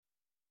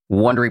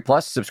Wondery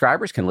Plus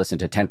subscribers can listen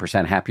to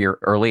 10% Happier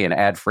early and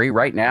ad-free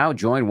right now.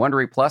 Join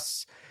Wondery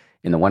Plus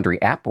in the Wondery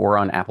app or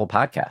on Apple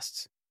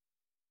Podcasts.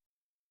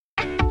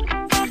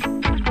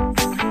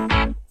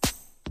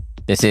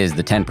 This is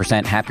the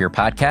 10% Happier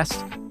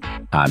podcast.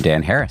 I'm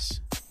Dan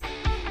Harris.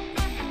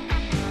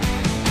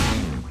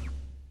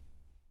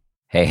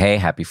 Hey,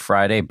 happy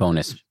Friday,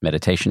 bonus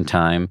meditation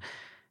time.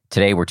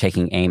 Today we're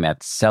taking aim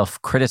at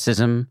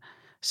self-criticism,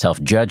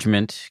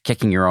 self-judgment,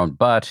 kicking your own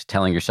butt,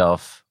 telling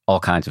yourself all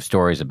kinds of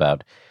stories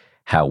about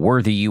how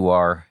worthy you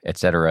are,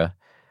 etc.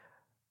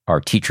 Our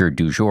teacher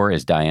du jour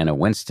is Diana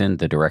Winston,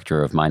 the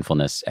Director of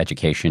Mindfulness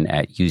Education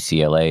at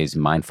UCLA's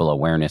Mindful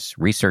Awareness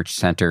Research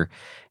Center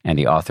and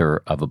the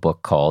author of a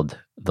book called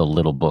The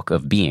Little Book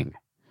of Being.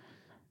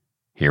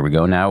 Here we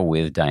go now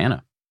with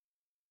Diana.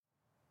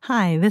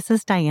 Hi, this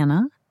is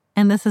Diana,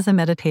 and this is a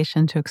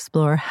meditation to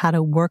explore how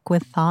to work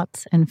with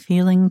thoughts and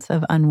feelings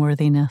of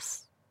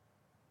unworthiness.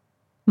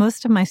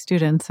 Most of my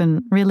students,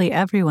 and really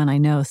everyone I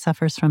know,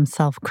 suffers from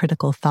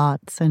self-critical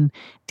thoughts and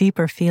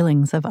deeper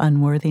feelings of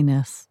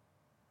unworthiness.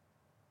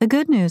 The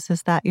good news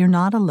is that you're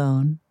not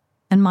alone,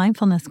 and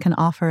mindfulness can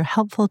offer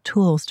helpful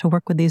tools to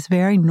work with these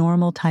very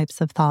normal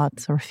types of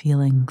thoughts or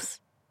feelings.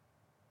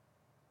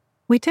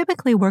 We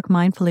typically work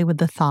mindfully with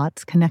the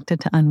thoughts connected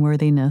to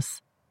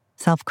unworthiness,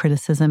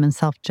 self-criticism, and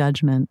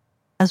self-judgment,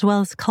 as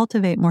well as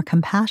cultivate more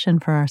compassion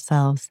for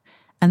ourselves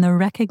and the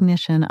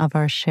recognition of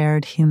our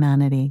shared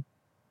humanity.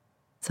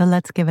 So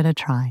let's give it a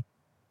try.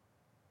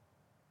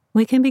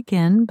 We can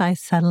begin by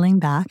settling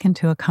back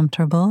into a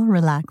comfortable,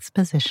 relaxed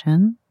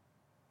position.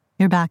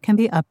 Your back can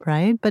be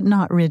upright, but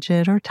not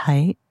rigid or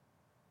tight,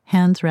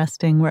 hands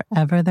resting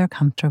wherever they're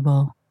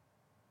comfortable.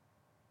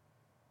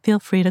 Feel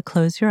free to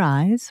close your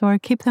eyes or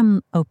keep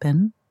them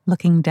open,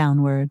 looking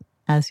downward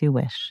as you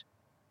wish.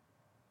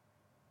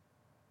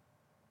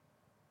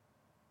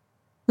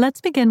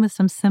 Let's begin with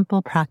some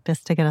simple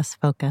practice to get us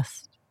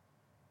focused.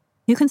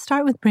 You can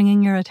start with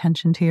bringing your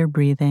attention to your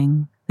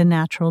breathing, the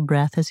natural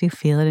breath as you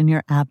feel it in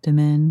your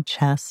abdomen,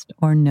 chest,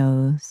 or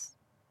nose.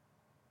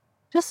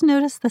 Just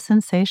notice the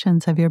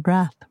sensations of your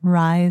breath,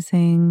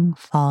 rising,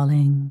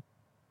 falling,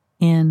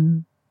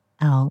 in,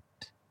 out.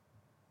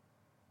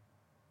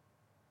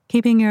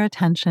 Keeping your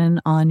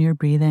attention on your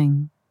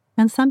breathing,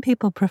 and some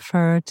people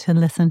prefer to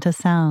listen to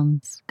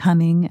sounds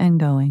coming and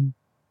going.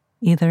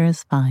 Either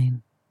is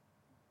fine.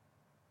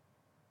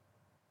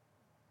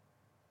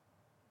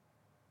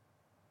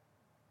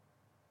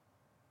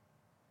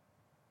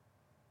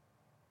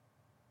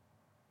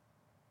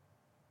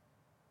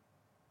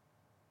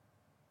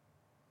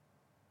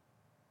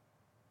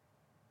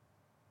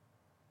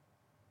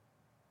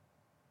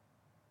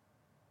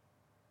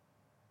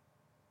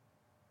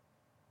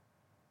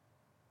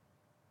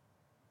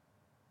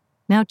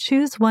 Now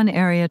choose one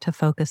area to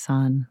focus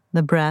on,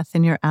 the breath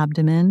in your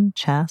abdomen,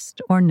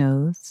 chest, or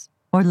nose,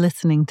 or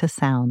listening to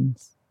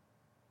sounds.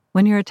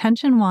 When your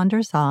attention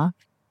wanders off,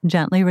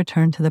 gently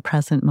return to the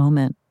present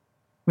moment,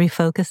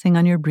 refocusing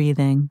on your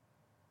breathing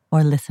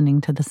or listening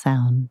to the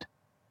sound.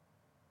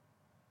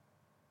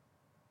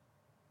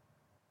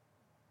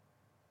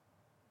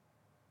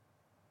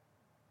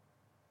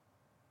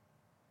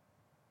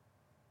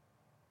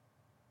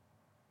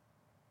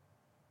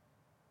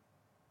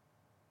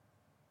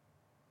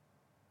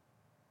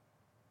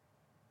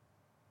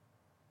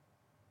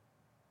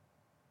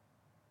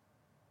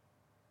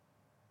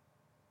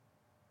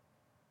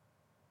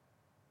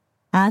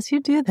 As you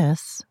do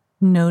this,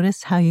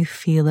 notice how you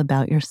feel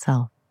about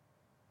yourself.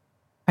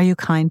 Are you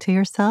kind to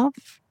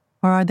yourself,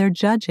 or are there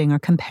judging or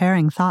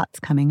comparing thoughts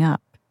coming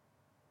up?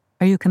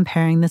 Are you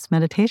comparing this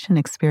meditation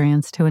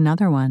experience to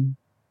another one,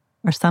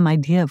 or some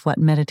idea of what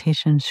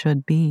meditation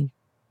should be?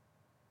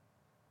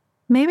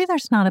 Maybe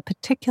there's not a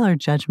particular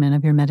judgment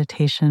of your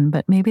meditation,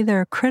 but maybe there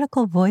are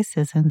critical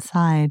voices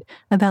inside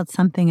about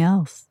something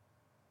else.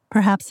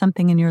 Perhaps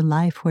something in your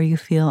life where you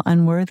feel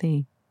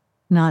unworthy,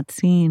 not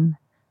seen,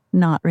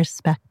 not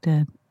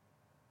respected,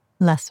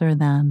 lesser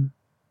than.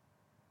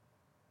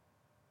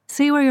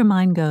 See where your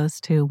mind goes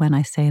to when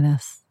I say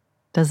this.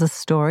 Does a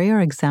story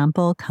or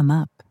example come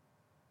up?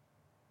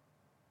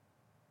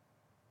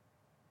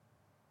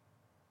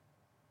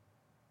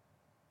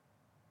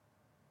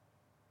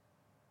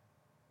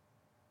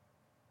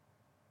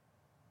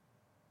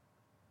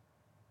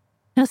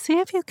 Now see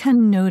if you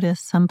can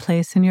notice some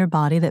place in your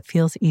body that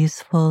feels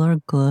easeful or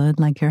good,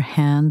 like your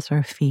hands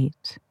or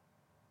feet.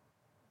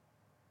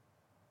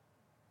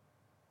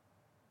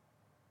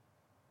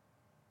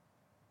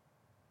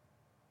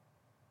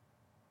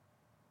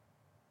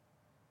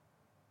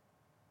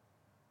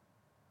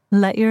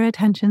 Let your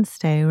attention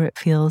stay where it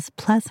feels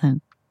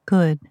pleasant,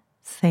 good,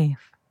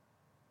 safe.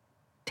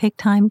 Take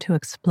time to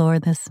explore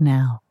this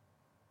now.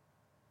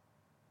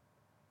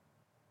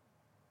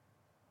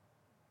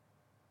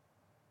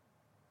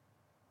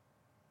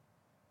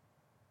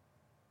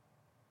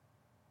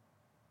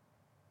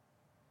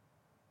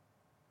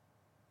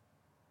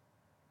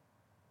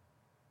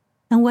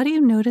 And what do you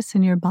notice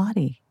in your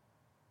body?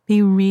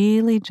 Be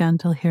really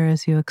gentle here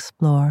as you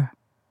explore.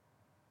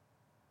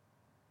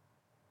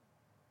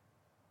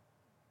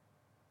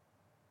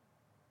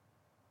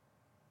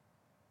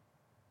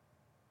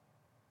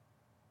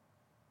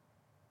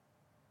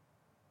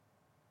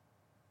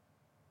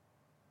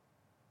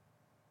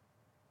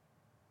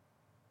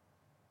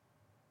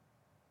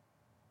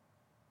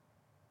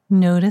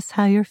 Notice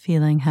how you're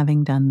feeling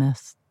having done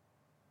this.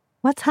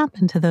 What's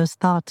happened to those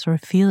thoughts or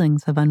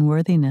feelings of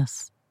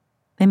unworthiness?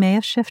 They may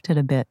have shifted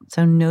a bit,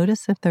 so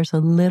notice if there's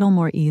a little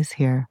more ease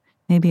here,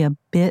 maybe a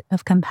bit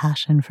of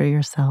compassion for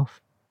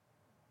yourself.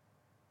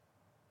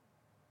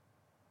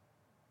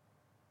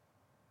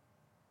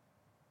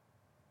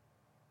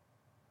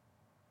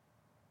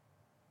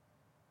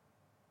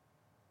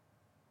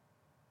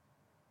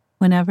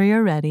 Whenever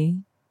you're ready,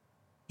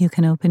 you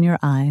can open your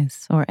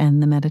eyes or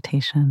end the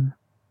meditation.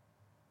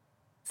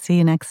 See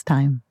you next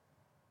time.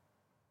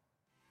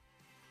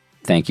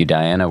 Thank you,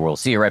 Diana. We'll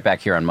see you right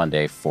back here on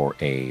Monday for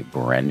a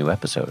brand new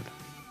episode.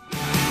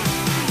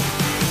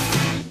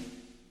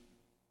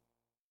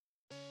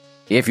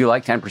 If you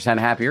like 10%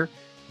 Happier,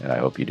 and I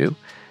hope you do,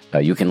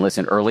 you can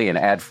listen early and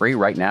ad-free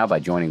right now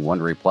by joining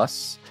Wondery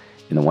Plus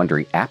in the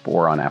Wondery app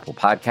or on Apple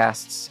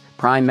Podcasts.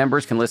 Prime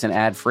members can listen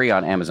ad-free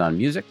on Amazon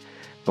Music.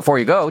 Before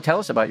you go, tell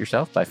us about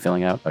yourself by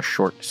filling out a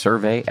short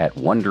survey at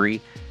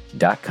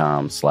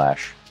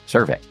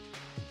Wondery.com/survey.